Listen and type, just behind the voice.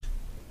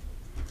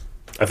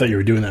I thought you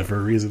were doing that for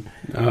a reason.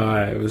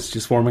 I was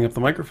just warming up the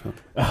microphone.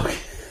 Okay.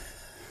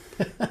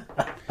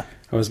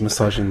 I was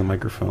massaging the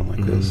microphone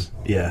like this.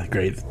 Yeah,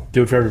 great.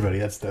 Do it for everybody.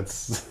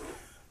 That's.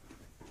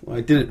 Well,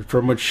 I did it for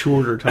a much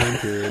shorter time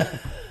period.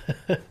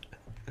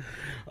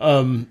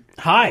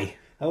 Hi.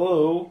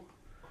 Hello.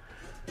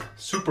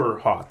 Super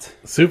hot.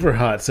 Super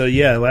hot. So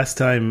yeah, last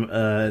time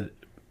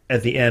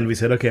at the end we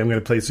said, okay, I'm going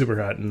to play Super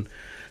Hot, and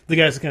the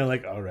guys are kind of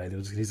like, all right,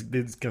 he's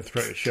going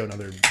to show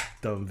another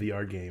dumb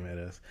VR game at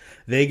us.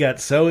 They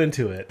got so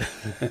into it,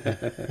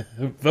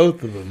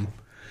 both of them.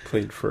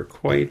 Played for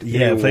quite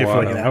played while.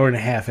 for like an hour and a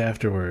half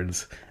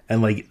afterwards,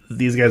 and like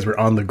these guys were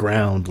on the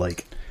ground,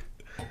 like.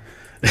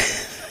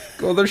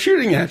 Well, they're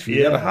shooting at you.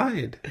 You gotta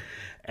hide.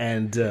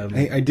 And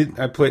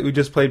we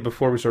just played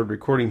before we started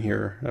recording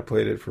here. I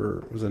played it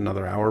for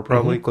another hour,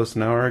 probably close to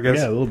an hour, I guess.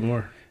 Yeah, a little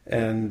more.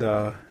 And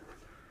I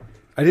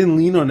didn't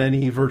lean on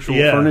any virtual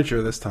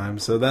furniture this time,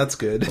 so that's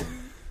good.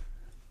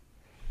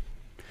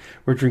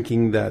 We're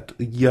drinking that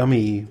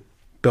yummy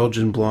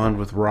Belgian blonde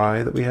with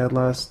rye that we had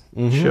last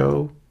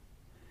show.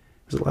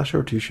 Was it last show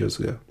or 2 shows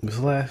ago?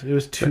 It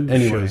was two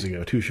shows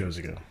ago. 2 shows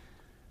ago.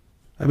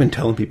 I've been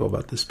telling people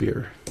about this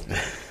beer.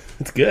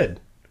 It's good.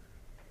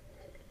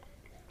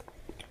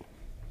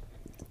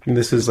 And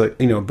this is like,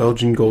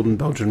 Belgian golden,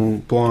 Belgian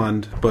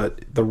blonde,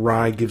 but the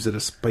rye gives it a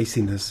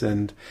spiciness.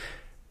 And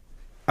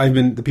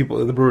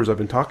the brewers I've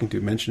been talking to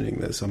mentioning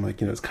this. I'm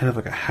like, it's kind of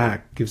like a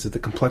hack. Gives it the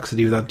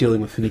complexity without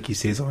dealing with finicky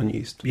saison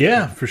yeast.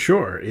 Yeah, for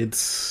sure.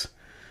 It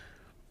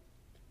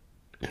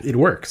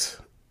works.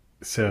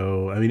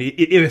 So, I mean,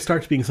 if it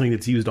starts being something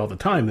that's used all the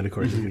time, then of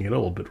course it's going to get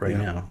old. But right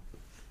now,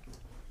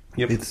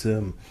 it's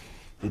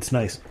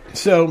nice.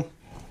 So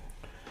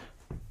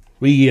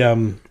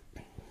I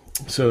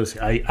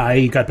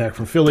got back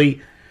from Philly.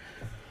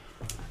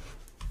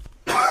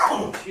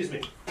 Excuse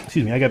me.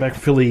 I got back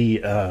from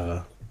Philly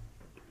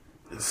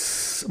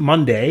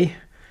Monday,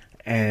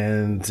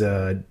 and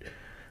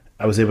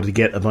I was able to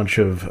get a bunch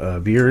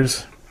of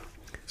beers.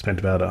 Spent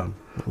about a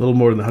little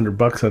more than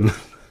 $100 on.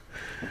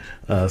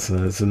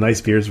 Some nice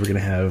beers we're going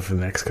to have for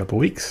the next couple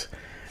weeks.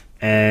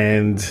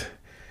 And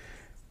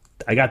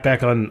I got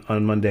back on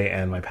Monday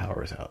and my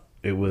power was out.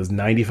 It was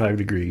 95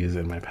 degrees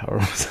and my power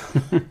was out.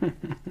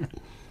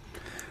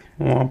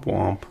 Womp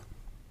womp.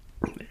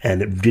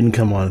 And it didn't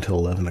come on until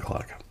 11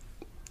 o'clock.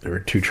 There were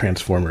 2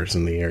 transformers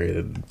in the area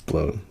that had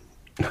blown.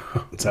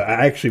 So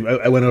I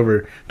went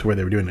over to where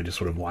they were doing it. I just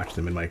sort of watched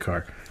them in my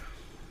car.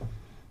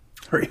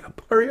 Hurry up.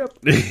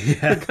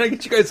 Yeah. Can I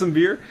get you guys some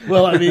beer?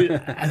 Well, I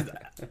mean...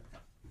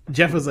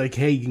 Jeff was like,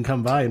 hey, you can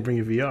come by and bring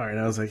a VR. And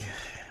I was like,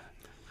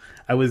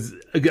 I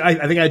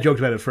think I joked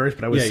about it first,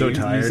 but I was tired.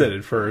 You said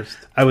it first.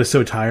 I was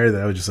so tired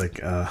that I was just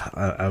like,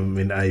 I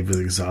was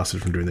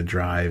exhausted from doing the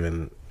drive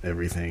and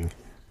everything.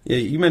 Yeah,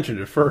 you mentioned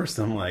it first.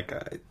 I'm like,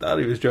 I thought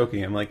he was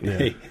joking. I'm like,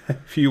 hey,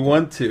 if you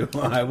want to,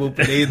 I will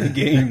play the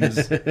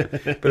games.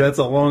 But that's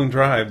a long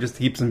drive just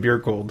to keep some beer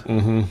cold.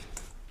 Mm-hmm.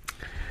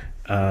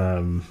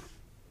 And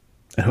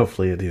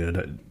hopefully,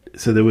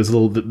 so they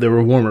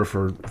were warmer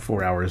for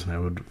 4 hours, and I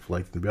would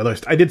like them to be. Although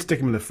I did stick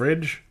them in the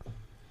fridge,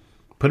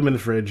 put them in the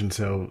fridge, and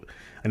so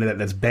I know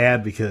that's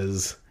bad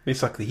because they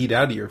suck the heat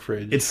out of your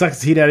fridge. It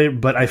sucks the heat out of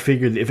it, but I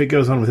figured if it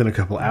goes on within a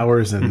couple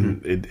hours,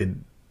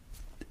 then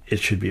it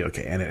should be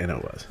okay, and it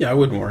was. Yeah, I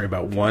wouldn't worry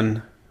about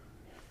one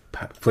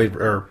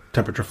flavor or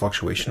temperature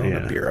fluctuation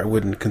on a beer. I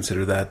wouldn't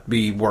consider that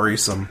be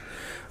worrisome.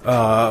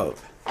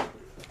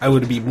 I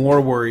would be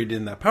more worried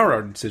in that power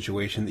outage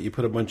situation that you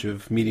put a bunch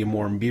of medium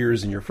warm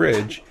beers in your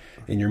fridge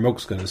and your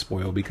milk's going to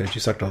spoil because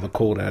you sucked all the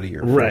cold out of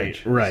your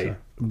fridge. Right. So.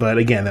 But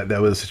again, that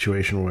was a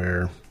situation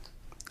where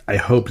I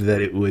hoped that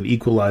it would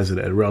equalize it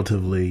at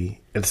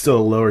it's still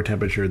a lower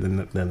temperature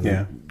than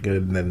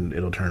good, and then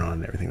it'll turn on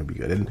and everything will be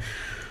good. And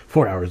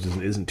 4 hours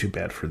isn't too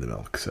bad for the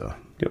milk, so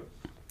I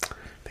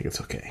think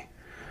it's okay.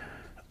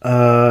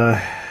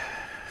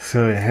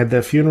 So I had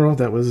that funeral.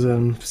 That was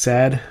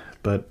sad,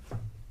 but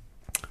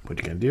what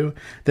you gonna do?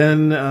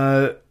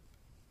 Then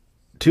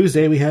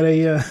Tuesday we had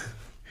a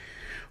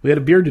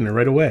beer dinner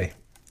right away.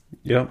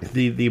 Yep.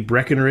 The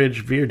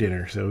Breckenridge beer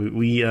dinner. So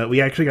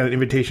we actually got an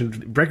invitation.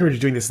 Breckenridge is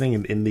doing this thing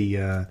in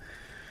the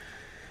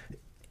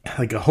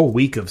like a whole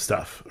week of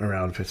stuff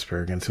around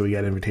Pittsburgh, and so we got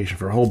an invitation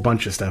for a whole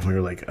bunch of stuff. And we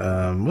were like,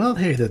 well,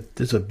 hey,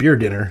 there's a beer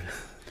dinner.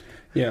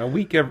 Yeah, a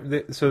week.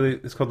 It's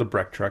called the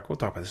Breck Trek. We'll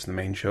talk about this in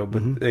the main show,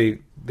 but they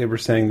were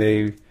saying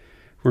they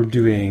were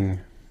doing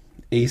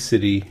a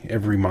city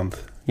every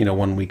month.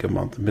 1 week a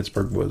month. And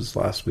Pittsburgh was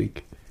last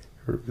week,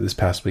 or this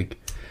past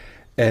week,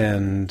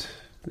 and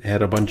they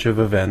had a bunch of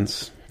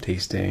events,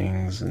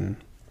 tastings, and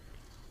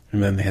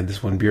then they had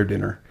this one beer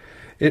dinner.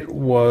 It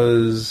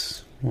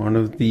was one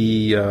of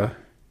the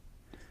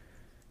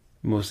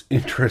most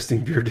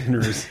interesting beer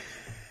dinners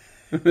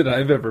that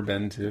I've ever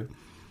been to.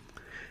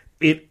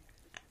 It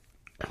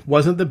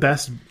wasn't the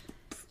best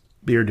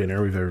beer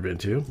dinner we've ever been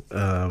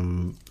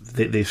to.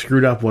 They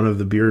screwed up one of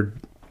the beer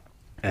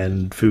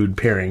and food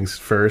pairings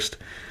first,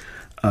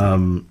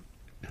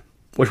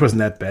 which wasn't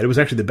that bad. It was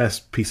actually the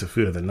best piece of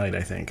food of the night,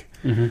 I think.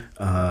 Mm-hmm.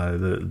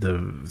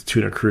 The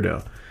tuna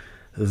crudo.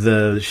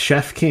 the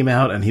chef came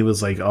out and he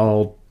was like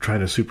all trying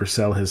to super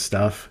sell his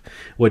stuff,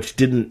 which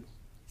didn't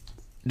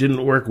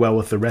work well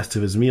with the rest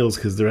of his meals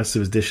because the rest of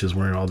his dishes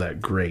weren't all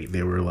that great.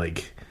 They were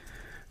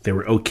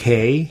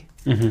okay.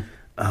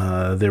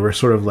 They were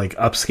sort of like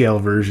upscale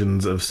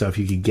versions of stuff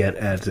you could get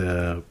at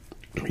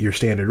your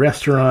standard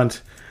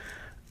restaurant,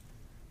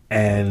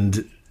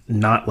 and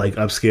not like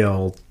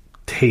upscale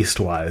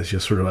taste-wise,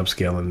 just sort of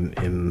upscale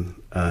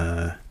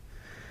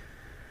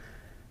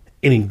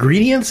in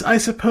ingredients, I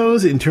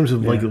suppose, in terms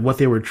of like what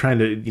they were trying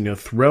to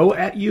throw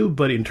at you,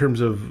 but in terms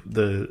of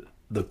the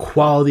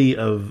quality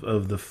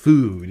of the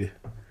food,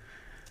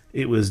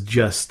 it was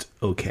just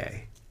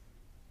okay.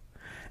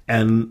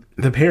 And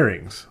the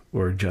pairings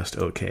were just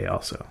okay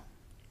also.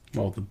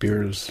 Well, the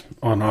beers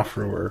on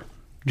offer were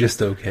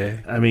just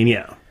okay. I mean,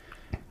 yeah.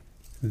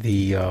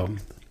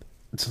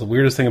 So the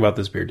weirdest thing about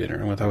this beer dinner,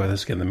 and we'll talk about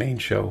this again in the main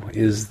show,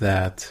 is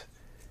that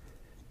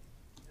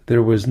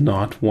there was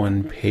not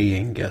one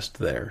paying guest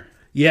there.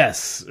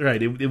 Yes,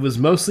 right. It was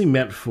mostly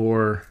meant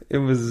for... It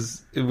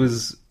was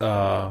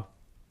Fuhrer.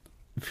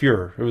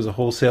 It was a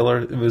wholesaler.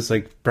 It was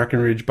like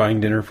Breckenridge buying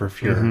dinner for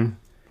Fuhrer. Mm-hmm.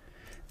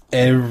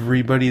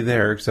 Everybody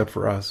there, except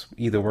for us,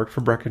 either worked for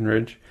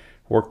Breckenridge,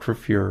 worked for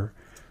Fuhrer,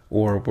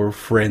 or were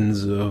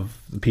friends of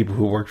the people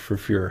who worked for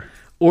Fuhrer.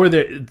 Or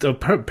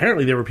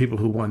apparently there were people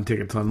who won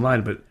tickets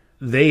online, but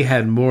they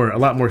had a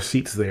lot more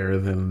seats there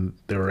than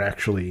there were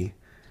actually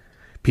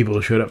people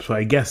who showed up. So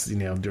I guess,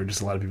 there were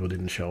just a lot of people who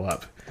didn't show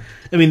up.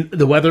 I mean,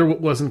 the weather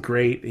wasn't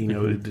great.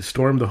 It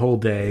stormed the whole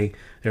day.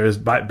 There was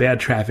bad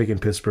traffic in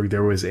Pittsburgh.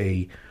 There was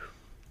a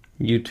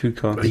U2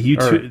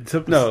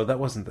 concert. No, that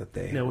wasn't that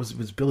day. No, it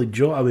was Billy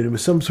Joel. I mean, it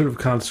was some sort of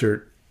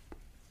concert.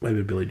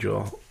 Maybe Billy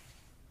Joel.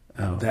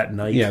 That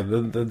night. Yeah,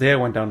 the day I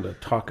went down to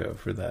Taco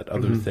for that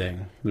other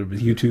thing. There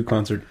was a U2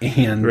 concert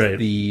and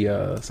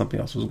the something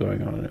else was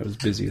going on, and it was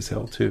busy as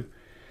hell too.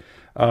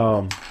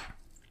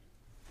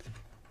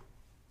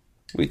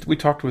 We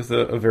talked with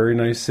a very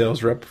nice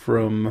sales rep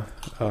from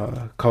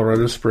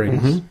Colorado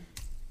Springs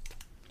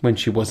when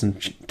she wasn't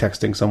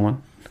texting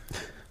someone.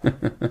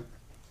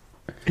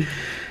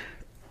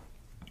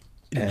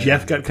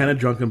 Jeff got kind of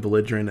drunk and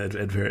belligerent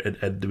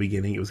at the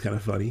beginning. It was kind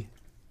of funny.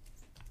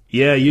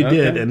 Yeah, you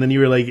did, and then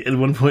you were like, at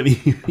one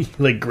point, you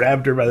like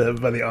grabbed her by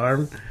the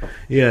arm.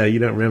 Yeah, you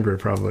don't remember it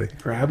probably.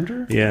 Grabbed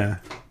her? Yeah.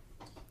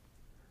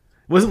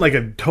 It wasn't like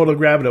a total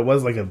grab, but it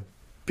was like a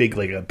big,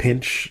 like a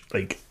pinch,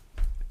 like.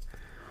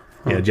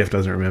 Yeah, Jeff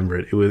doesn't remember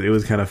it. It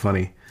was kind of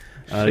funny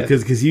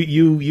because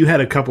you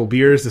had a couple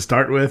beers to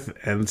start with,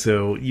 and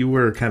so you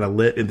were kind of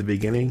lit in the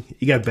beginning.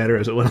 You got better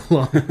as it went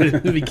along. But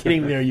in the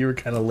beginning, there you were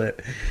kind of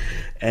lit,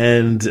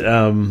 and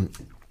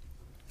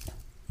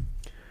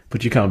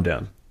but you calmed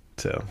down.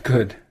 So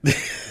good.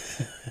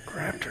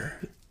 Grabbed her.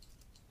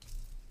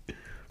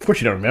 Of course,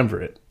 you don't remember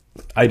it.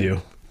 I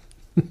do.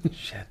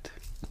 Shit,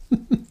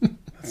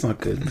 that's not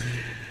good.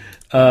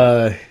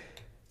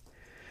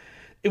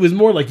 It was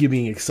more like you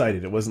being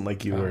excited. It wasn't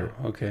like you were...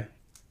 Okay.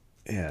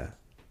 Yeah.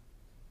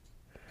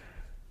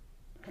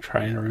 I'm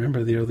trying to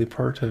remember the early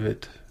part of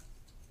it.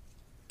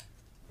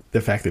 The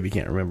fact that we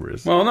can't remember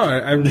is... Well, no,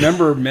 I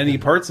remember many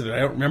parts of it. I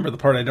don't remember the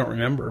part I don't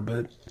remember,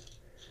 but...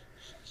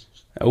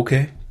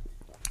 Okay.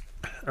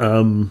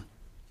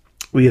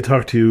 We had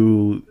talked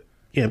to...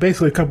 Yeah,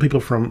 basically a couple people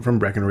from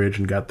Breckenridge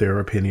and got their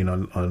opinion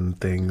on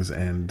things,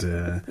 and...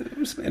 It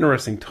was some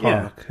interesting talk.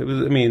 Yeah. It was,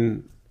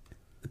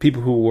 the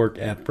people who work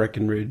at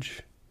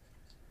Breckenridge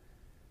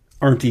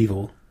aren't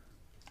evil.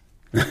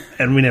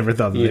 And we never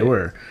thought that they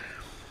were.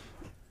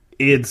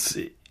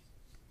 It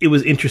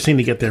was interesting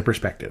to get their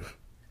perspective.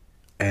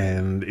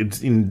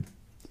 And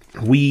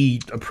we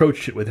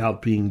approached it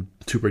without being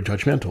super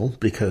judgmental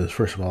because,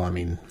 first of all, I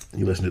mean,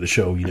 you listen to the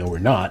show, we're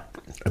not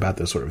about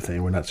this sort of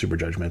thing. We're not super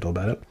judgmental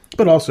about it.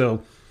 But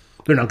also,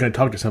 they're not going to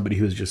talk to somebody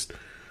who's just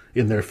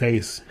in their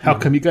face. How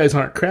come you guys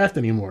aren't craft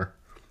anymore?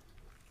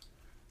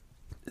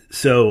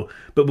 So,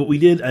 but what we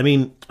did, I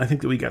mean, I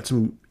think that we got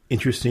some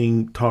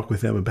interesting talk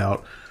with them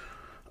about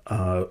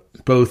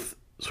both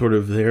sort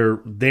of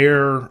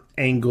their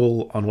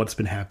angle on what's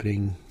been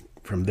happening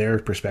from their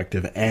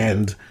perspective,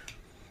 and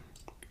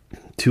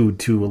to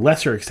a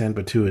lesser extent,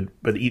 but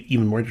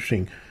even more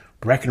interesting,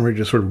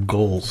 Breckenridge's sort of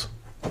goals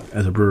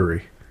as a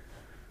brewery.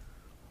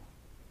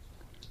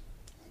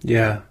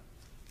 Yeah,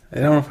 I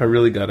don't know if I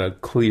really got a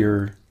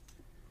clear.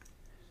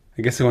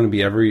 I guess they want to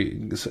be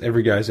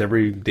every guy's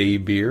everyday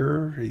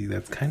beer.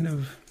 That's kind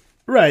of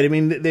right. I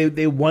mean,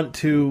 they want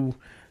to.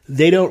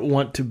 They don't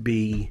want to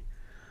be,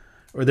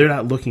 or they're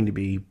not looking to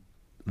be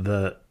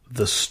the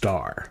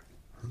star.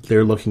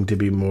 They're looking to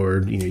be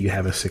more. You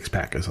have a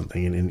 6-pack of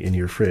something in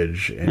your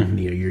fridge, and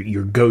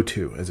your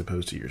go-to as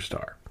opposed to your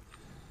star,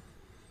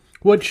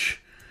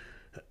 which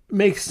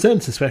makes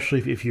sense, especially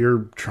if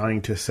you're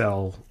trying to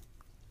sell.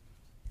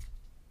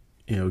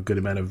 A good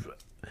amount of.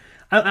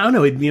 I don't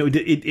know.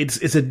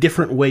 It's a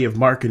different way of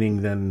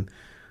marketing than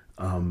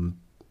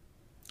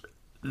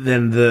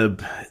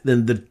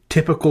the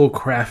typical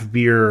craft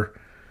beer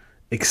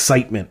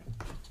excitement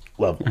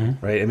level,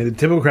 right? I mean, the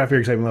typical craft beer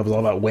excitement level is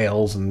all about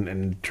whales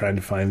and trying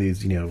to find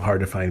these,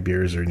 hard to find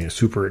beers or,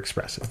 super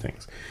expressive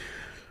things.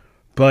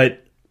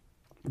 But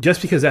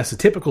just because that's the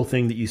typical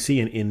thing that you see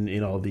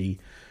in all the,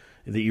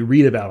 that you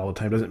read about all the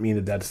time, doesn't mean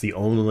that that's the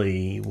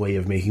only way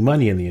of making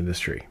money in the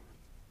industry.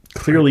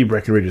 Clearly,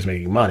 Breckenridge is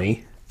making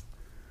money.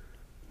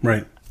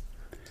 Right.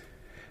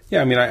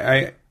 Yeah, I mean,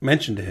 I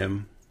mentioned to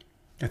him,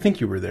 I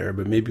think you were there,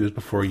 but maybe it was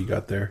before you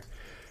got there,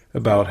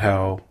 about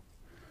how,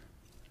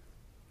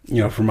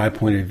 from my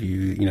point of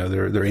view,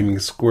 they're aiming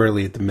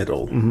squarely at the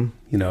middle,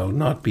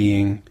 not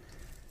being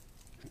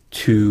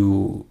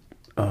too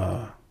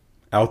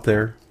out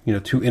there,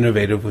 too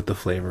innovative with the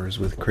flavors,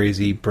 with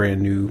crazy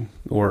brand new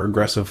or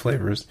aggressive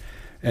flavors.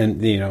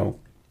 And,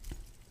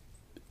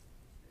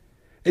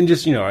 and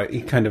just,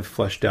 he kind of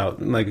fleshed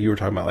out, like you were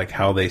talking about, like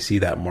how they see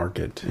that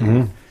market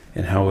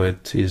and how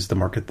it is the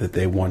market that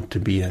they want to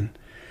be in.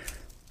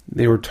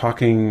 They were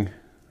talking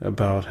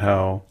about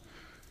how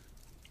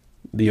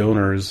the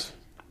owners,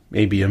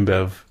 AB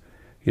InBev,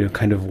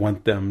 kind of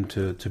want them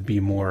to be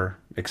more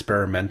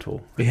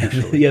experimental.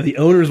 Yeah, the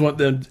owners want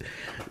them.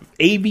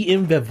 AB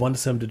InBev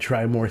wants them to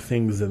try more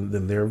things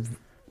than they're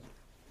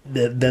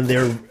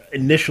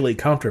initially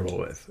comfortable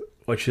with,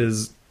 which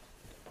is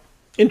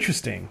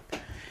interesting. I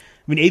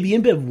mean, AB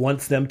InBev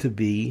wants them to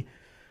be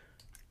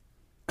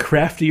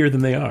craftier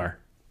than they are,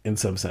 in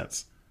some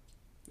sense.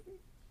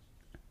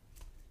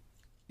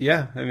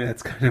 Yeah, I mean,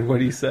 that's kind of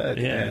what he said.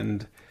 Yeah.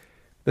 And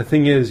the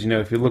thing is,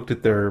 if you looked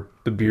at the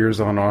beers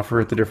on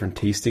offer at the different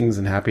tastings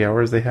and happy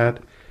hours they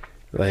had,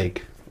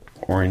 like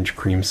orange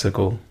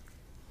creamsicle.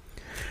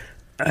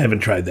 I haven't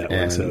tried that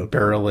one. So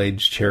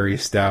barrel-aged cherry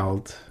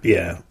stout.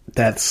 Yeah,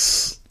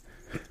 that's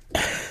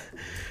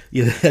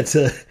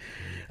a...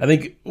 I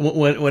think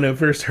when I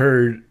first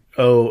heard,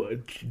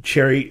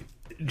 cherry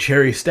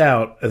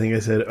stout, I think I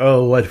said,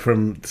 what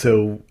from,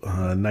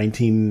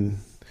 19...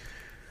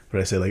 What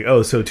did I say? Like,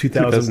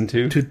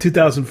 2002?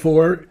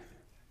 2004?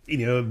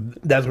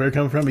 That's where it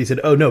comes from? He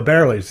said, no,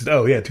 barrel aged.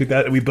 Oh, yeah,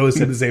 2000. We both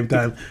said at the same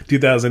time,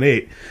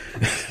 2008.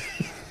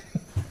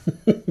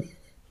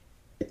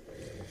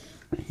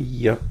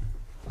 Yep.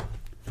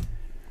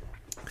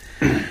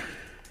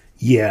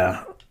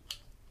 Yeah.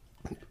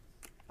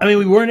 I mean,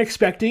 we weren't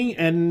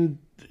expecting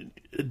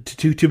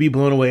to be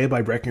blown away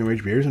by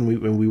Breckenridge beers, and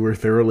we were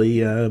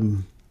thoroughly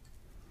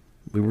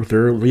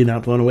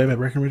not blown away by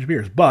Breckenridge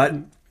beers, but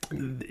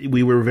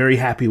we were very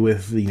happy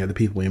with the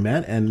people we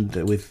met and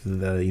with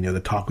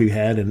the talk we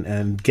had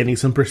and getting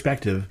some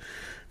perspective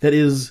that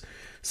is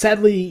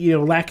sadly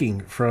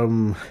lacking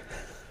from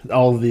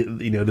all the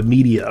the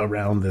media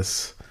around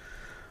this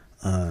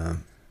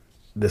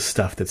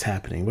stuff that's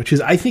happening, which is,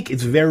 I think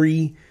it's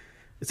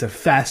a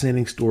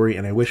fascinating story,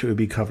 and I wish it would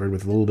be covered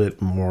with a little bit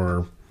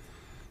more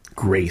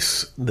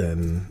grace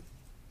than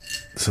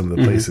some of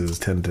the places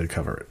tend to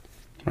cover it.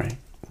 Right.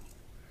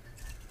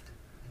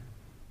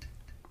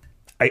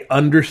 I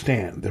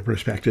understand the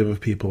perspective of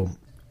people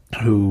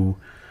who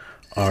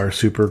are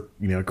super,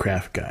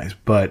 craft guys,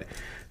 but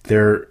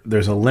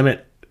there's a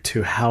limit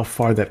to how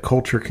far that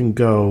culture can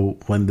go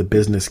when the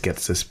business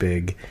gets this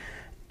big,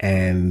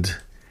 and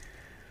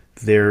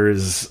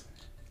there's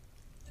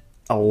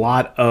a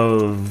lot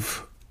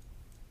of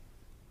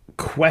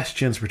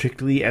questions,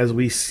 particularly as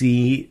we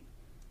see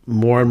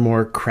more and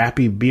more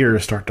crappy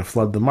beers start to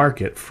flood the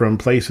market from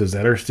places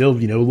that are still,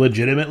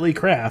 legitimately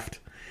craft.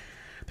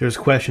 There's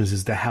questions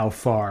as to how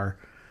far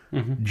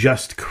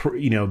just,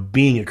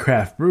 being a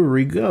craft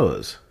brewery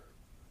goes.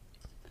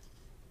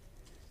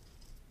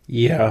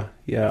 Yeah.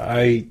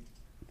 I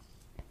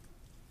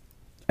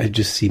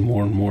just see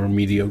more and more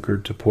mediocre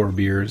to poor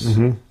beers.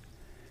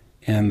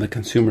 And the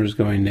consumer's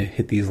going to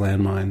hit these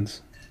landmines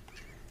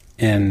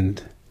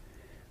and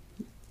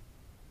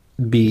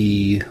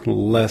be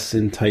less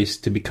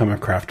enticed to become a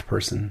craft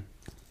person.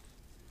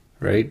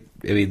 Right?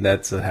 I mean,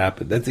 that's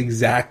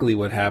exactly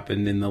what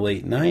happened in the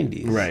late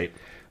 90s. Right.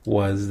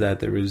 Was that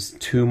there was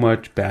too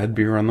much bad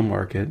beer on the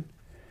market.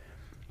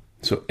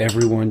 So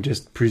everyone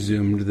just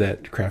presumed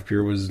that craft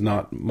beer was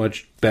not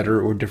much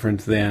better or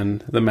different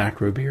than the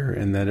macro beer,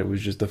 and that it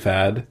was just a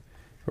fad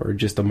or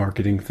just a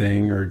marketing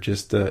thing or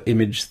just an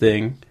image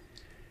thing.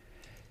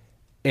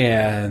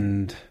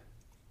 And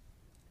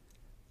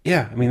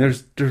yeah, I mean,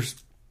 there's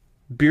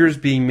beers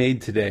being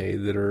made today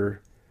that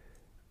are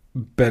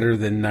better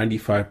than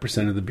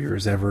 95% of the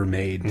beers ever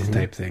made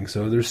type thing.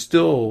 So there's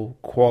still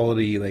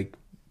quality, like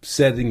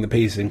setting the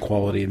pace in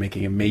quality and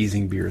making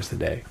amazing beers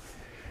today.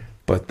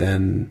 But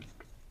then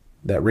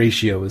that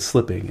ratio is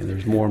slipping and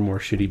there's more and more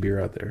shitty beer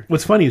out there.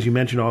 What's funny is you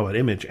mentioned all about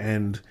image,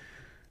 and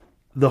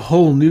the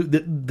whole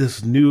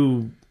this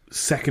new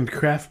second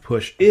craft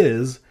push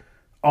is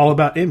all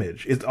about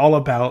image. It's all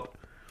about,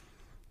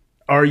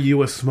 are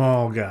you a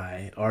small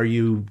guy? Are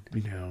you,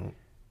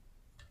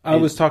 I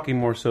was talking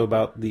more so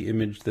about the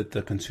image that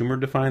the consumer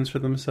defines for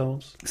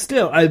themselves.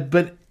 Still,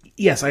 but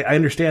yes, I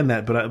understand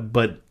that,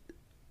 but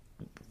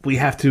we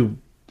have to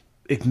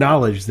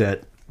acknowledge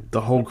that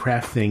the whole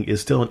craft thing is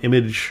still an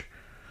image-based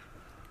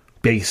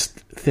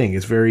thing.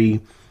 It's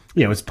very,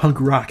 it's punk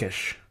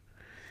rockish,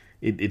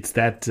 It's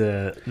that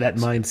that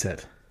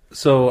mindset.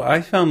 So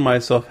I found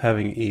myself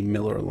having a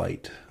Miller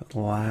Lite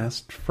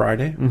last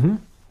Friday. Mm-hmm.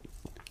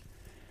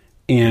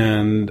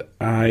 And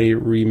I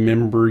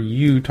remember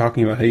you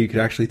talking about how you could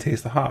actually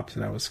taste the hops,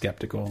 and I was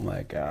skeptical and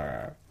like,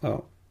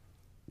 well,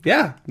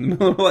 yeah,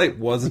 Miller Lite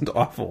wasn't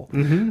awful.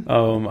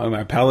 Mm-hmm.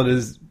 My palate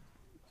is,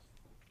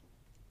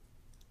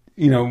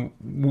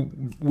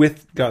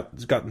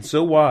 gotten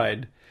so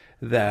wide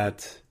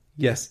that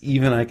yes,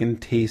 even I can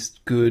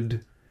taste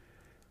good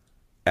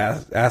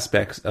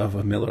aspects of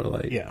a Miller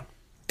Lite. Yeah.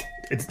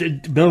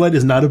 Miller Lite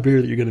is not a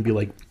beer that you're going to be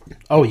like,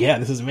 oh yeah,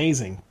 this is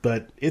amazing,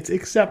 but it's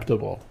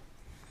acceptable.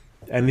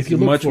 And if you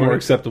look much for more it,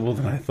 acceptable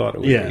than I thought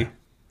it would yeah, be.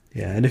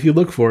 yeah, and if you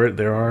look for it,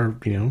 there are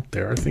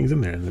things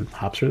in there, and the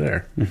hops are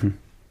there. Mm-hmm.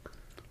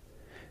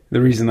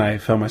 The reason I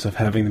found myself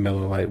having the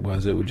Miller Lite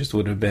was it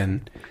would have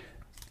been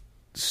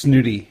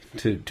snooty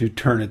to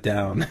turn it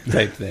down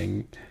type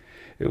thing.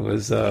 It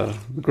was the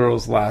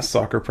girls' last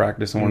soccer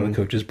practice, and one of the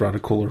coaches brought a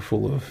cooler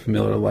full of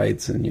Miller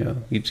Lights,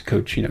 and each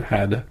coach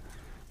had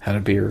a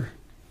beer.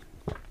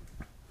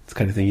 It's the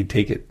kind of thing you'd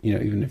take it,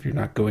 even if you're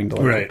not going to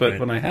like it. But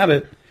when I had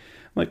it,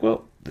 I'm like,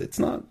 well, it's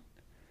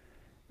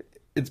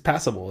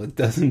passable. It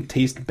doesn't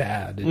taste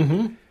bad.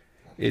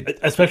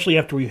 Especially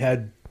after we've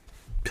had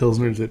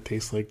Pilsners that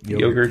taste like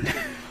yogurt.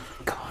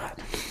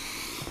 God.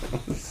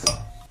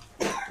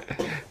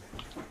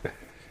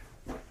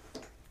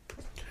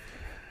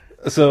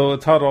 So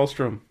Todd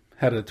Ahlstrom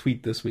had a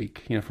tweet this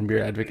week, from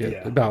Beer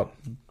Advocate about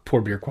poor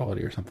beer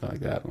quality or something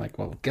like that. I'm like,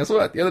 well, guess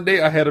what? The other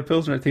day I had a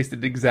Pilsner that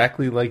tasted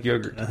exactly like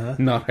yogurt.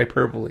 Not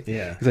hyperbole.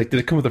 Yeah. He's like, did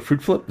it come with a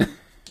fruit flip?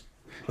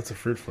 What's a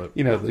fruit flip?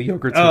 The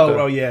yogurt.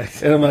 Oh, yeah.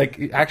 And I'm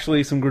like,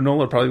 actually, some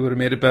granola probably would have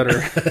made it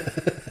better.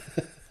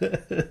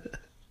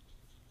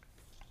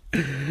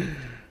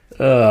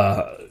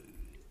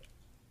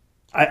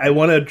 I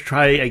want to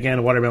try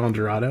again Watermelon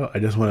Dorado. I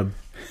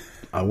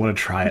want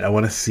to try it. I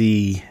want to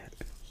see.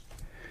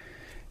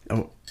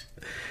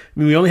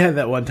 We only had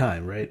that one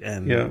time, right?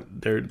 And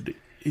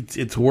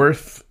it's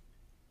worth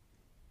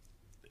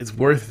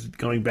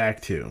going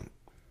back to.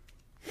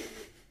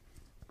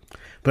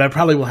 But I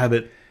probably will have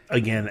it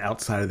again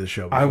outside of the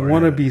show. I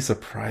want to be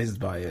surprised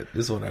by it.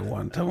 This is what I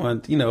want.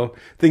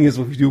 Thing is,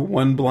 if we do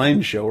one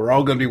blind show, we're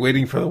all going to be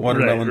waiting for the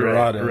Watermelon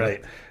Dorado.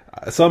 Right.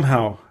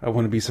 Somehow, I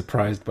want to be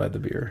surprised by the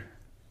beer.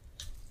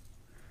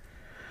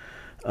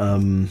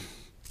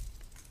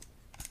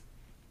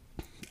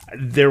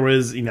 There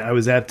was, I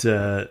was at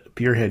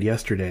Beerhead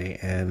yesterday,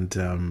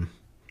 and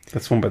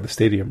that's one by the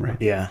stadium, right?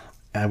 Yeah,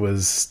 I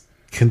was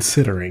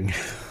considering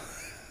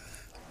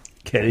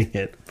getting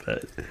it,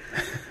 but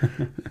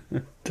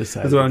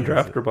decided. Was it on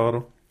draft or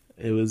bottle?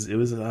 It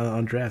was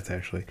on draft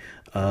actually,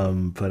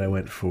 but I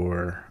went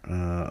for.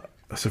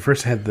 So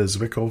first I had the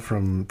Zwickel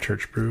from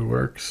Church Brew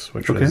Works,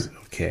 which was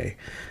okay,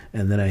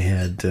 and then I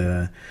had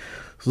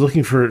was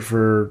looking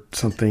for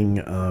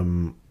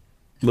something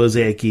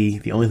mosaic-y.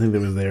 The only thing that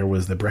was there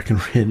was the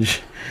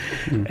Breckenridge,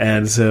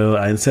 and so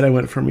instead I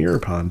went for Mirror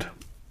Pond.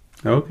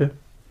 Okay,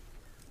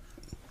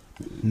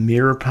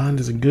 Mirror Pond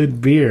is a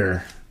good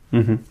beer.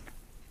 Mm-hmm.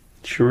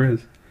 Sure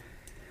is.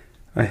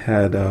 I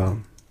had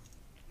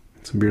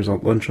some beers on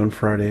lunch on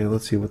Friday.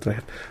 Let's see what I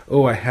had.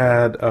 Oh, I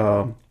had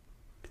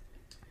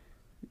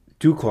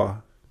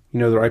Dewclaw.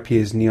 Their IPA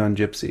is Neon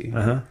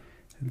Gypsy.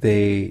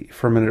 They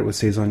fermented it with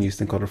Saison yeast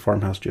and called it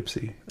Farmhouse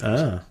Gypsy.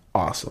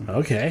 Awesome.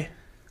 Okay.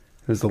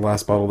 It was the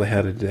last bottle they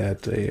had it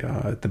at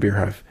the Beer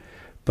Hive,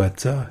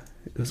 but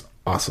it was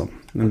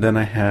awesome. And then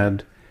I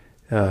had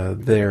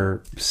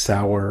their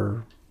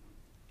sour,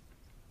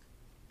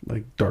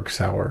 dark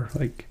sour.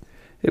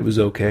 It was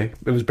okay.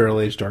 It was barrel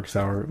aged dark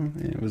sour.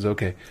 It was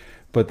okay,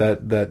 but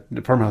that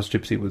Farmhouse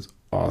Gypsy was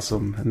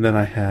awesome. And then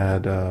I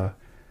had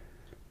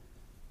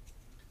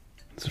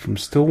is it from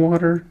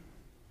Stillwater?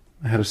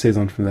 I had a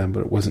Saison from them,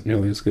 but it wasn't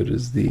nearly as good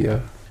as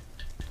the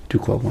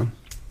Dewclaw one.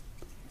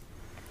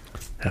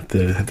 Have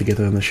to get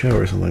that on the show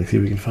or something. See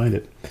if we can find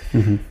it.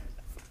 Mm-hmm.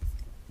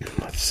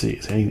 Let's see.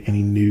 Is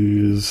any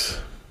news?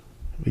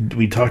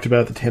 We talked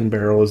about the 10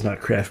 Barrel is not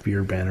craft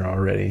beer banner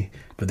already,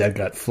 but that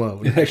got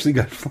flown. It actually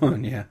got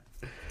flown. Yeah.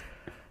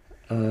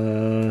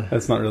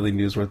 That's not really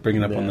news worth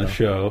bringing up on the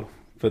show.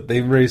 But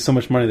they raised so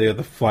much money they had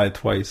to fly it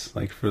twice,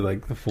 for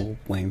the full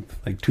length,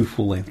 2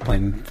 full length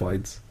plane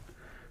flights.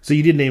 So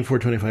you did name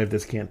 425.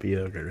 This can't be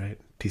yogurt, right?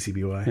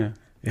 TCBY.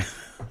 Yeah.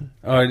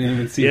 Oh, I didn't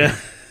even see. Yeah.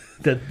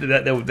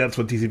 That's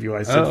what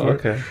TCBY stood for.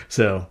 Okay.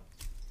 So.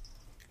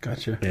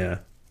 Gotcha. Yeah.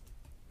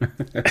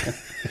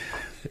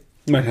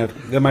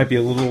 That might be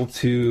a little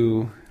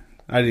too.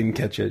 I didn't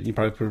catch it. We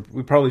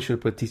probably should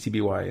have put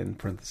TCBY in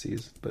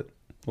parentheses, but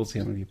we'll see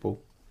how many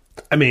people.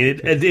 I mean,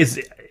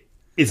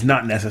 it's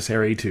not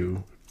necessary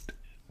to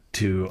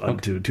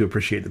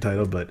appreciate the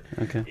title, but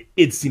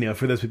it's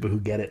for those people who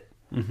get it.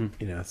 Mm-hmm.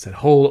 It's that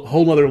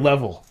whole other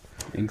level.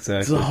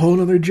 Exactly. There's a whole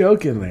other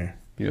joke in there.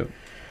 Yep.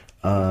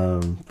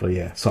 But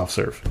yeah, soft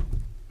serve,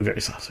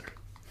 very soft serve.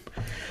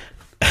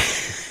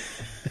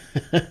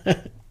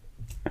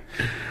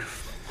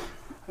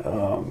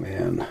 Oh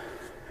man,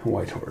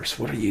 White Horse,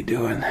 what are you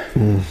doing?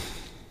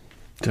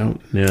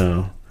 Don't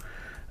know.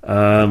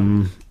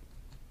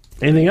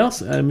 Anything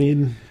else? I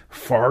mean,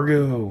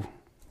 Fargo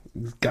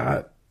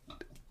got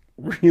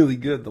really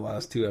good the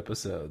last 2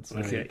 episodes.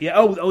 okay. Right? Yeah.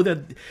 Oh,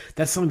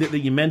 that's something that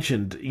you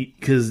mentioned,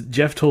 because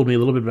Jeff told me a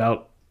little bit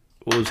about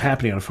what was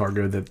happening on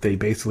Fargo, that they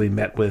basically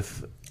met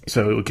with.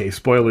 So, okay,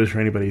 spoilers for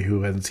anybody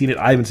who hasn't seen it.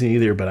 I haven't seen it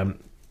either, but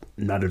I'm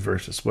not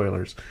adverse to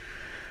spoilers.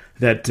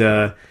 That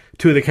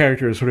 2 of the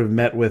characters sort of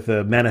met with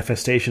a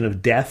manifestation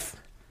of death,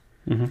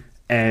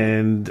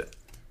 and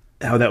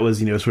how that was,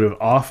 sort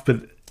of off,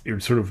 but it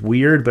was sort of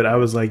weird. But I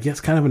was like, yeah, it's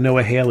kind of a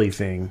Noah Hawley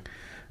thing,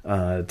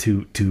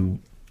 to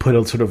put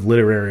a sort of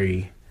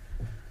literary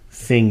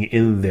thing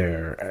in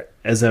there,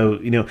 as a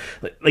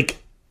like.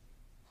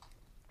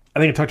 I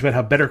think I talked about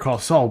how Better Call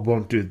Saul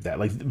won't do that.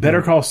 Like,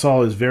 Better Call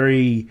Saul is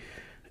very,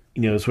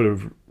 sort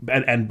of,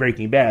 and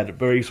Breaking Bad,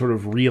 very sort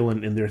of real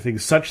in their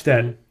things, such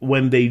that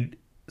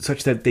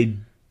they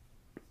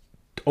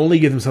only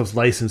give themselves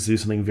license to do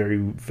something very,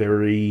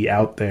 very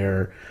out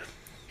there.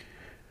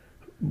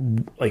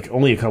 Like,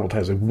 only a couple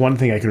times. Like, one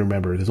thing I can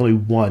remember, there's only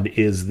one,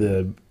 is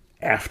the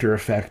after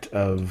effect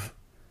of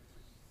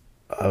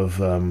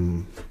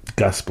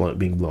Gus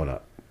being blown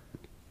up.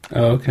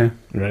 Oh, okay.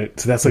 Right,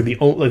 so that's like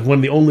one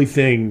of the only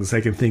things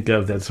I can think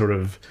of that sort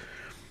of,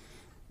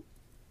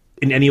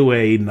 in any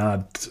way,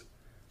 not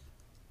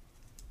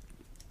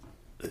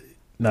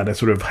a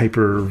sort of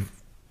hyper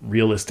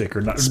realistic,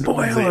 or not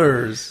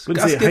spoilers.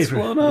 Gus gets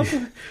blown up.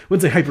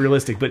 Wouldn't say hyper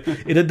realistic, but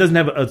it doesn't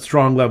have a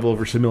strong level of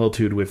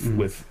verisimilitude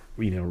with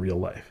real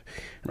life.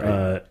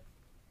 Right.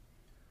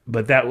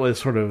 But that was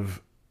sort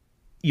of,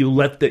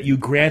 you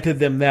granted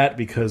them that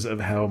because of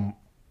how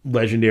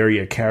legendary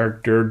a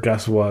character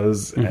Gus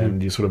was,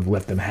 and you sort of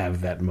let them have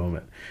that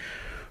moment.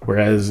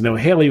 Whereas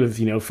Haley with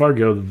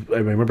Fargo, I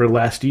remember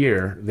last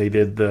year they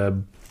did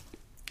the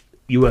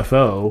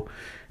UFO,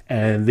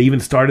 and they even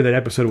started that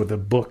episode with a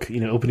book,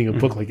 opening a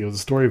book like it was a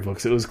storybook.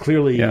 So it was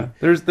clearly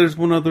There's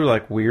one other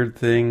like weird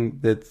thing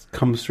that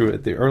comes through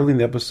it. Early in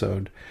the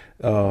episode,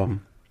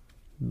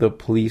 the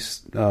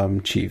police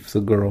chief, the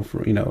girl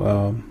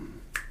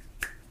from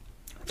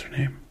what's her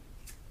name?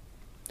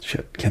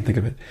 Shit, can't think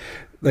of it.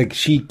 Like,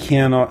 she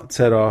cannot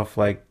set off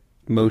like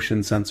motion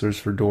sensors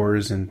for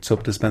doors and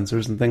soap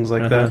dispensers and things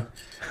like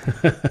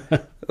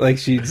that. Like,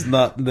 she's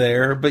not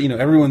there, but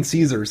everyone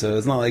sees her, so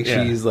it's not like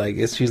she's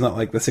not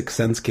like the Sixth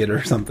Sense kid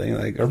or something,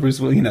 like, or Bruce,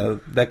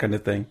 that kind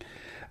of thing.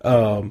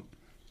 And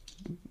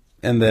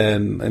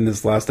then in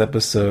this last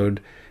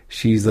episode,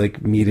 she's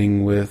like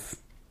meeting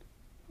with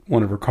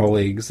one of her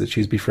colleagues that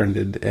she's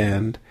befriended,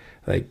 and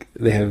like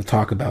they have a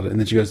talk about it, and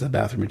then she goes to the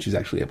bathroom and she's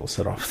actually able to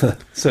set off the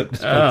soap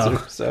dispenser.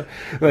 Oh. So,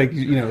 like,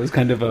 it was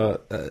kind of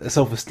a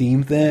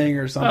self-esteem thing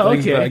or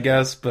something, I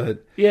guess.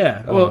 But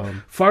yeah, well,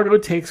 Fargo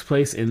takes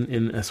place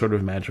in a sort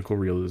of magical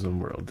realism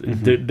world.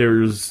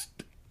 There's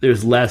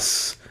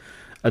less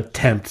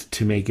attempt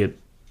to make it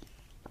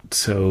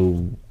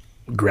so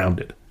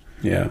grounded.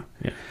 Yeah.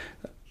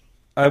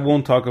 I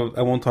won't talk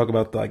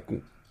about like.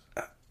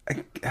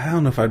 I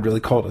don't know if I'd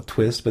really call it a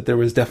twist, but there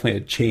was definitely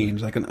a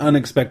change, like an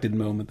unexpected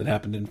moment that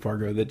happened in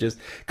Fargo that just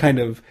kind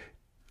of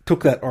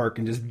took that arc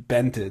and just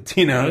bent it,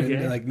 Okay.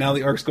 And like, now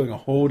the arc's going a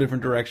whole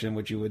different direction,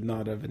 which you would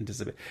not have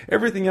anticipated.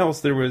 Everything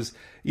else, there was,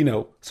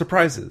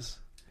 surprises,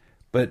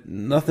 but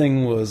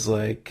nothing was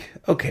like,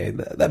 okay,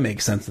 that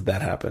makes sense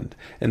that happened.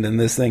 And then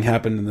this thing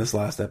happened in this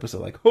last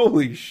episode, like,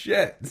 holy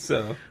shit.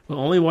 So, well,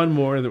 only one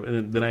more,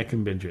 then I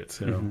can binge it.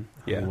 So I'm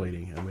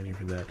waiting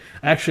for that.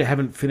 I actually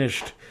haven't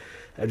finished.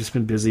 I've just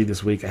been busy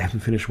this week. I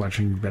haven't finished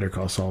watching Better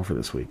Call Saul for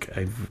this week.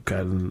 I've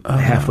gotten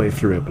halfway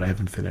through it, but I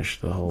haven't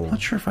finished the whole. I'm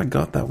not sure if I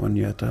got that one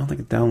yet. I don't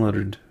think it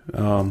downloaded.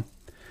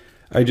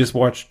 I just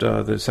watched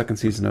the second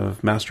season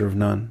of Master of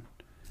None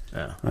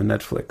on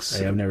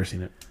Netflix. I've never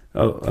seen it.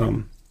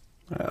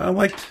 I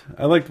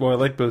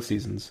liked both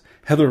seasons.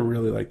 Heather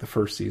really liked the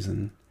first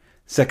season.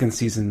 Second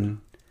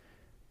season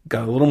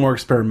got a little more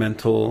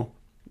experimental,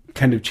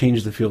 kind of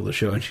changed the feel of the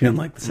show, and she didn't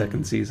like the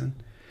second season.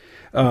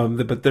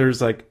 But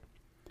there's like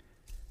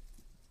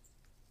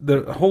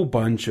the whole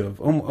bunch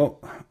of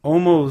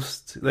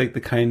almost like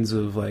the kinds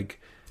of like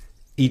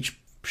each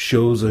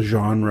show's a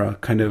genre,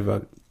 kind of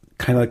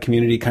like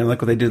Community, kind of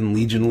like what they did in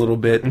Legion a little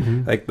bit.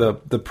 Like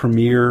the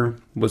premiere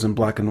was in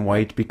black and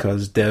white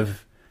because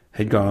Dev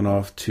had gone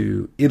off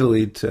to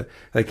Italy to,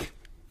 like,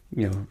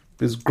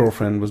 his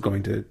girlfriend was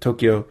going to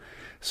Tokyo,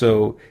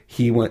 so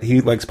he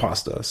likes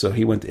pasta, so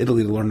he went to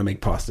Italy to learn to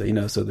make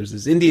pasta. So there's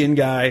this Indian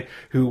guy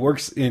who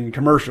works in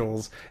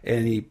commercials,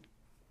 and he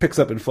picks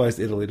up and flies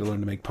to Italy to learn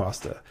to make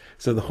pasta.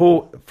 So the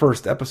whole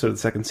first episode of the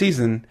second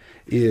season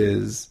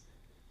is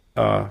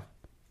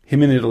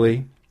him in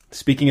Italy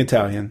speaking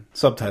Italian,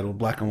 subtitled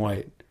black and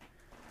white.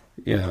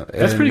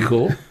 That's pretty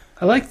cool.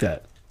 I like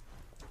that.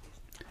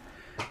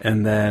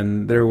 And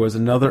then there was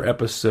another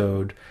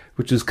episode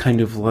which is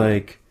kind of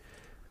like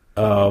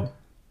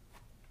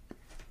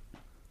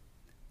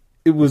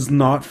it was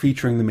not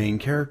featuring the main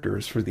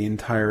characters for the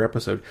entire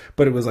episode,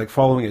 but it was like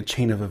following a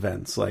chain of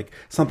events. Like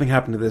something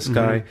happened to this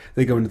guy,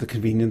 they go into the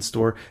convenience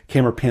store,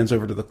 camera pans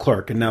over to the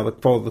clerk, and now they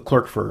follow the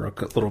clerk for a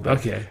little bit.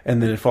 Okay.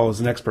 And then it follows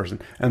the next person.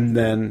 And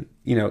then,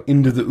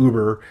 into the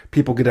Uber,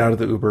 people get out of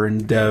the Uber,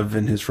 and Dev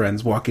and his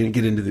friends walk in and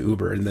get into the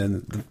Uber, and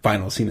then the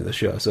final scene of the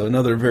show. So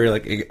another very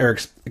like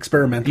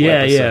experimental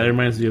episode. Yeah, it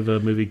reminds me of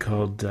a movie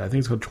called, I think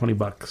it's called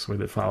 $20,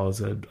 where it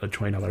follows a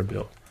 $20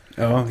 bill.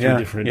 Oh, yeah.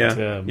 Different,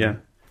 yeah.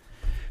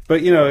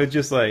 But, it's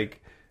just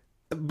like...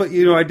 But,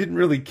 I didn't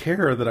really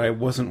care that I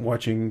wasn't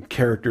watching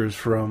characters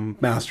from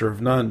Master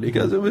of None,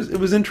 because it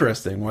was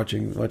interesting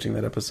watching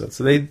that episode.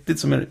 So they did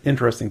some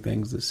interesting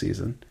things this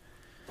season.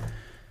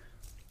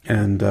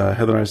 And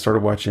Heather and I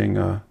started watching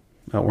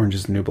Orange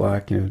is the New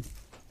Black. We've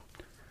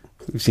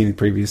seen the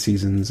previous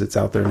seasons. It's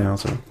out there now,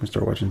 so we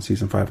started watching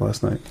season 5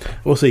 last night.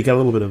 Well, so you got a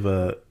little bit of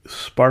a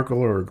sparkle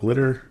or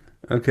glitter.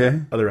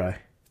 Okay. Other eye.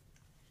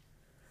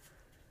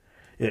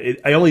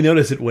 I only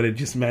notice it when it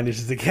just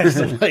manages to catch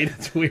the light.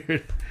 It's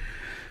weird.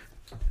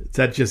 Is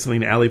that just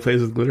something Allie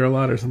plays with glitter a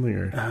lot or something?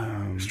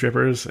 Or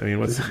strippers? I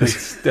mean,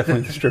 it's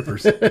definitely the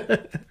strippers.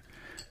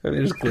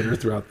 There's glitter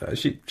throughout that.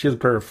 She has a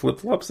pair of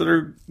flip-flops that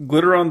are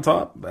glitter on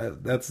top.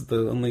 That's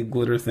the only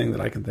glitter thing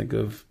that I can think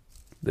of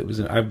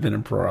I've been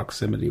in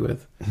proximity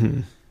with.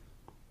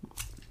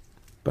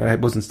 But I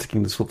wasn't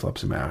sticking those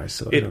flip-flops in my eyes.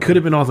 So it could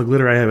have been all the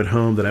glitter I have at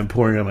home that I'm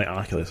pouring on my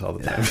Oculus all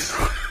the time.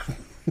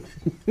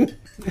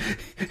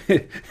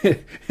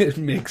 It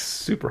makes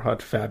Super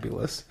Hot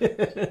fabulous.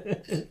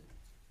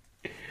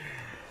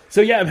 So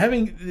yeah, I'm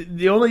having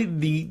the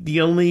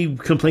only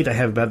complaint I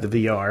have about the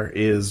VR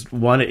is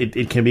one,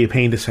 it can be a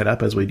pain to set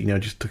up, as we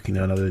just took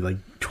another like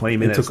 20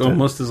 minutes. It took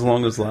almost as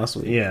long as last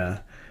week. Yeah,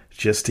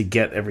 just to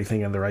get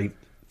everything in the right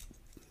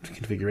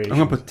configuration. I'm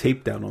gonna put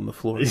tape down on the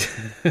floor.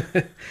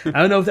 I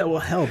don't know if that will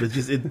help. It's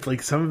just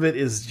like some of it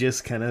is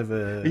just kind of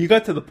a. You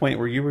got to the point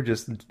where you were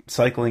just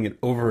cycling it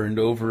over and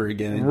over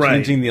again and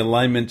changing the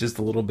alignment just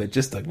a little bit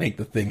just to make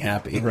the thing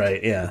happy.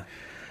 Right. Yeah.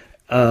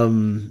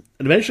 And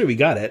eventually we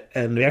got it,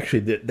 and we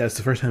actually that's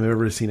the first time I've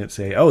ever seen it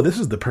say, "Oh, this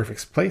is the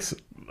perfect play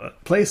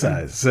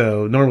size."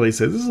 So normally it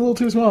says this is a little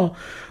too small.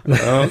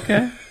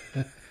 Okay,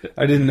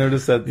 I didn't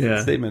notice that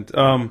statement.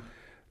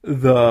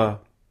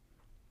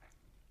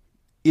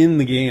 In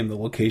the game, the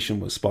location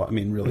was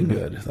really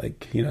good.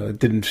 Like, it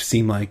didn't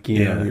seem like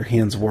your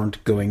hands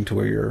weren't going to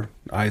where your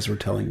eyes were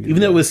telling you.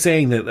 Even though it was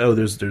saying that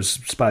there's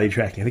spotty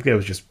tracking, I think that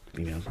was just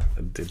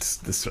it's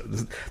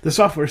the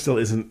software still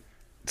isn't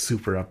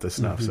super up to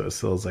snuff, so it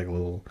still is like a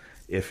little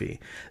iffy.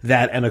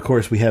 That, and of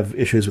course we have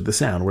issues with the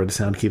sound where the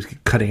sound keeps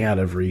cutting out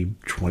every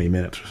 20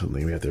 minutes or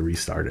something. We have to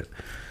restart it.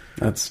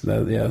 That's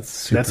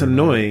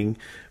annoying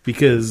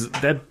because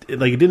it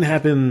didn't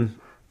happen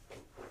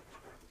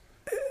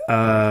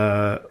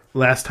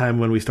last time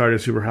when we started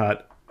Super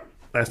Hot.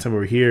 Last time we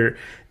were here,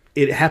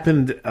 it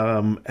happened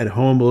at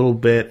home a little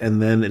bit,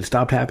 and then it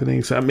stopped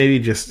happening. So maybe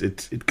just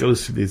it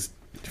goes through these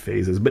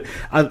phases. But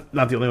I'm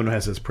not the only one who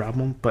has this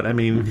problem. But I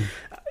mean.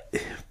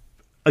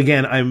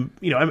 Again,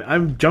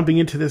 I'm jumping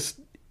into this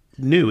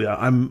new.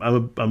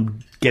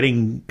 I'm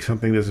getting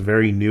something that's a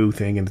very new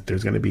thing, and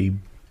there's going to be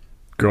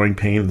growing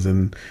pains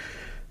and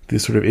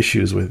these sort of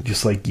issues with,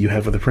 just like you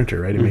have with a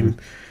printer, right? I mean,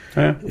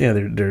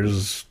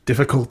 there's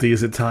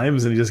difficulties at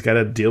times, and you just got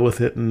to deal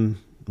with it and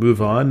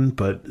move on.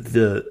 But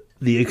the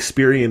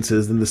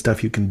experiences and the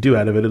stuff you can do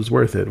out of it is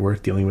worth it.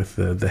 Worth dealing with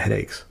the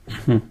headaches.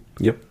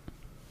 Yep.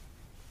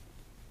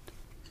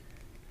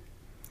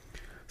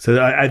 So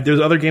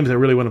there's other games I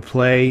really want to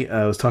play.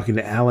 I was talking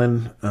to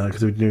Alan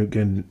because we're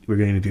going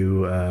to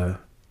do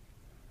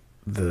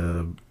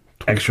the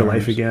Extra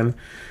Life again,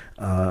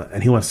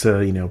 and he wants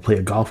to play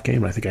a golf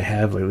game. I think I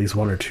have at least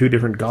one or two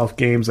different golf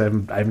games. I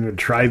haven't even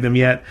tried them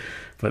yet,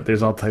 but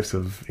there's all types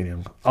of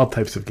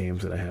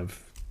games that I have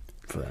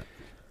for that.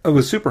 It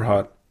was Super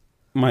Hot.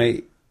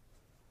 My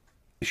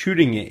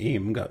shooting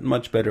aim got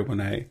much better when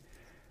I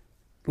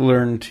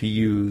learn to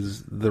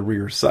use the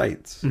rear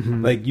sights.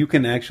 Like, you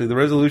can actually, the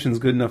resolution is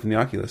good enough in the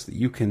Oculus that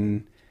you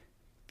can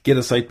get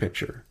a sight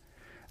picture.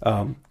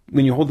 When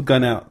you hold the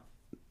gun out,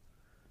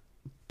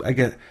 I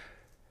get,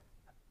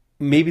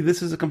 maybe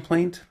this is a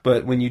complaint,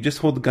 but when you just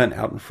hold the gun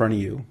out in front of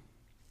you,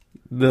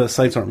 the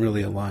sights aren't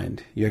really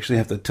aligned. You actually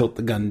have to tilt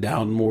the gun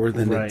down more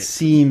than it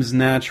seems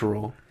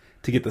natural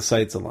to get the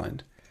sights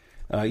aligned.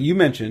 You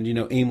mentioned,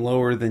 aim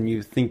lower than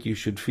you think you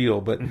should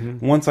feel, but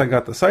once I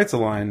got the sights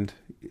aligned,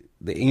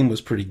 the aim was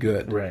pretty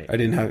good. Right. I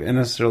didn't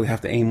necessarily have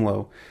to aim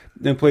low.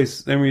 The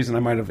only reason I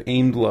might have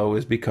aimed low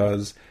is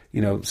because,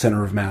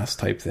 center of mass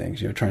type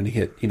things, trying to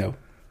hit,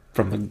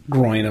 from the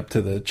groin up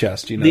to the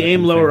chest. The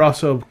aim lower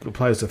also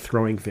applies to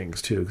throwing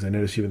things too, because I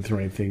noticed you've been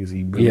throwing things,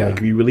 you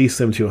release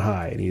them too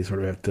high, and you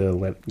sort of have to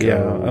let go.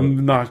 Yeah,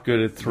 I'm not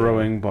good at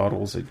throwing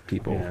bottles at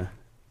people. Yeah.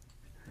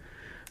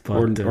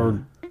 But,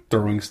 or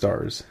throwing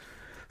stars.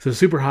 So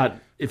Super Hot,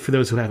 for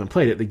those who haven't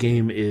played it, the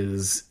game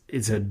is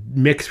a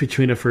mix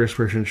between a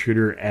first-person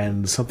shooter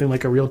and something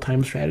like a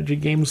real-time strategy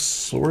game,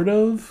 sort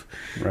of.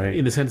 Right.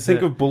 In the sense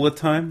Think of Bullet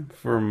Time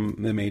from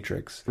The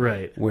Matrix.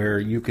 Right. Where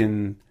you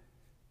can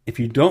if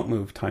you don't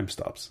move, time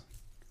stops.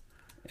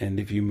 And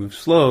if you move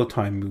slow,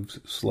 time moves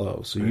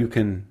slow. So you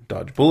can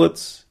dodge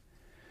bullets.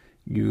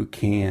 You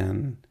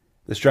can...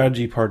 The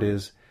strategy part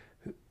is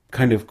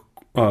kind of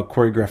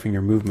choreographing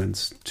your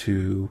movements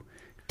to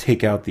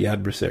take out the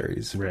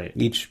adversaries. Right.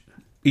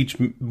 Each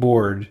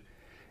board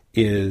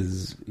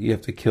is... You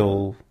have to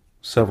kill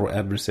several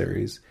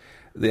adversaries.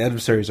 The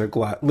adversaries are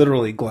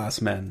literally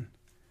glass men.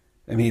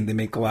 I mean, they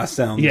make glass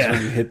sounds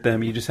when you hit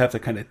them. You just have to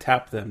kind of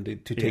tap them to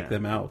take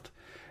them out.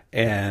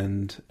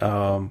 And...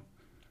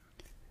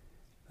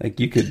 like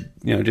you could,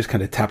 just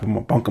kind of tap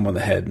them, bunk them on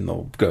the head, and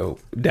they'll go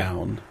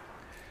down.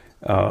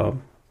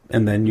 And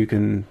then you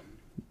can,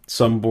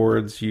 some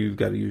boards you've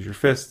got to use your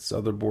fists.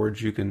 Other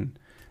boards you can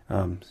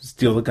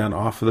steal the gun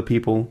off of the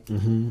people.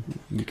 Mm-hmm.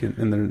 You can,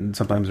 and then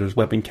sometimes there's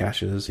weapon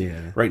caches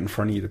right in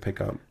front of you to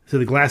pick up. So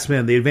the glass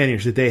men, the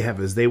advantage that they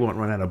have is they won't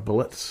run out of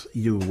bullets.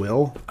 You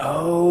will.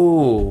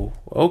 Oh,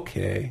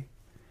 okay.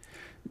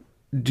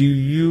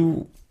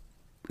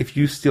 If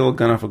you steal a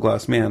gun off a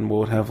glass man,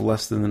 will it have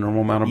less than the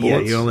normal amount of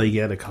bullets? Yeah, you only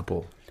get a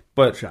couple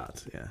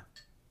shots, yeah.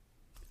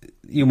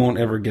 You won't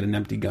ever get an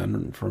empty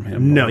gun from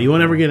him. No, you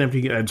won't ever get an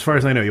empty gun. As far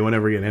as I know, you won't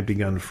ever get an empty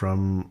gun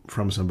from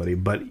somebody.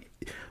 But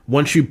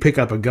once you pick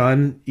up a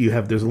gun,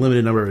 there's a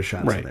limited number of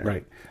shots in there.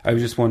 Right. I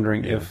was just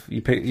wondering if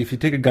you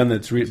take a gun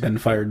that's been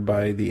fired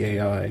by the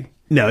AI.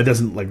 No, it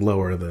doesn't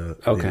lower the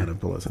amount of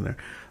bullets in there.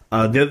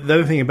 The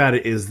other thing about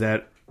it is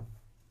that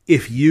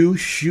if you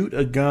shoot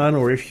a gun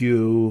or if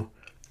you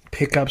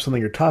pick up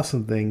something or toss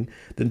something,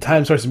 then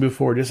time starts to move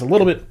forward just a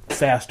little bit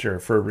faster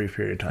for a brief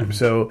period of time.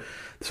 Mm-hmm.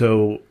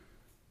 So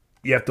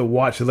you have to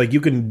watch. So you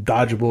can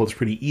dodge bullets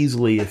pretty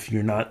easily if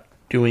you're not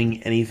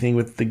doing anything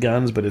with the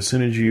guns, but as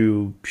soon as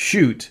you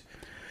shoot,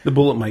 the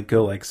bullet might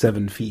go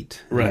 7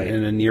 feet in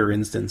a near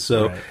instance.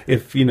 So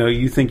if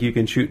you think you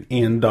can shoot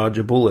and dodge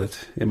a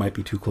bullet, it might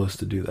be too close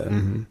to do that.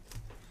 Mm-hmm.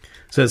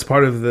 So it's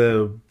part of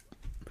the.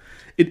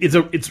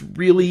 It's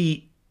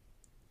really.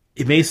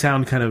 It may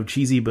sound kind of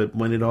cheesy, but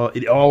when it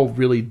all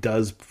really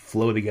does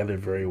flow together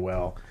very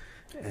well.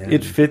 And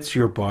it fits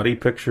your body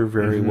picture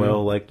very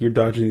well. You're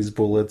dodging these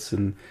bullets,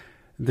 and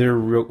there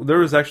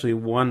was actually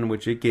one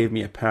which it gave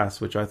me a pass,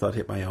 which I thought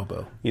hit my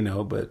elbow.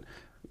 But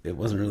it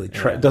wasn't really.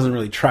 It doesn't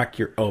really track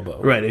your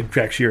elbow. Right. It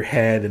tracks your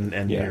head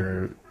and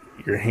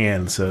your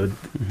hand. So,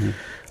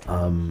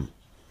 the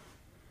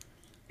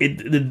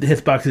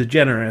hitbox is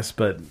generous,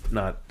 but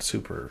not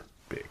super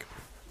big.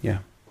 Yeah.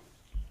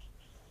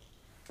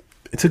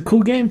 It's a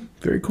cool game.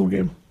 Very cool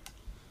game.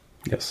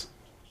 Yes.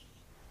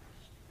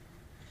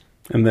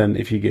 And then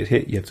if you get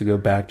hit, you have to go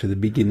back to the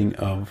beginning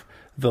of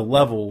the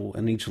level,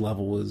 and each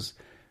level is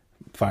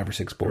 5 or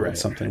 6 boards,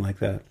 something like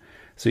that.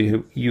 So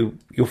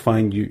you'll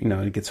find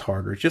it gets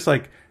harder. It's just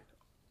like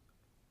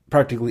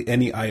practically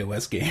any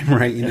iOS game,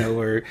 right?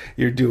 Where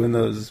you're doing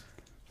those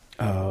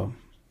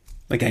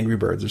like Angry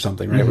Birds or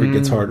something, right? Where it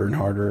gets harder and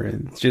harder,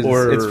 and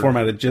it's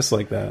formatted just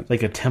like that.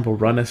 Like a Temple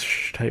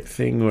Run-ish type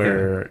thing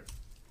where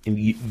and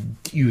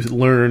you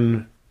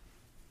learn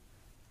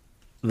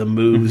the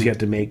moves you have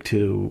to make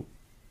to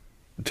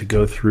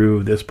go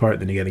through this part,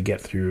 then you got to get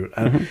through.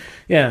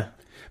 Yeah.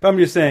 But I'm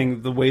just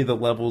saying, the way the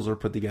levels are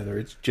put together,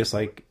 it's just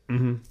like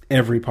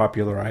every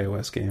popular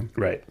iOS game.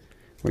 Right.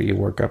 Where you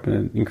work up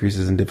and it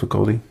increases in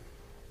difficulty.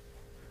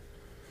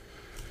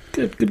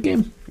 Good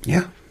game.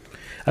 Yeah.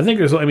 I think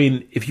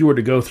if you were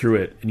to go through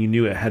it and you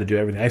knew how to do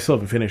everything, I still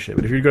haven't finished it,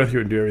 but if you go through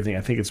it and do everything,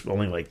 I think it's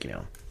only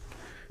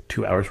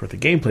 2 hours worth of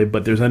gameplay,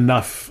 but there's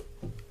enough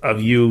of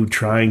you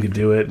trying to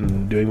do it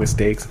and doing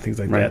mistakes and things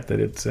like that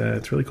it's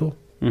really cool.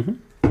 Mm-hmm.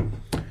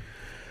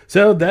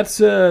 So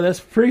that's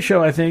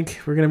pre-show. I think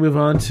we're gonna move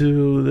on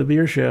to the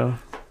beer show.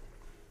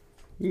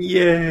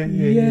 Yay!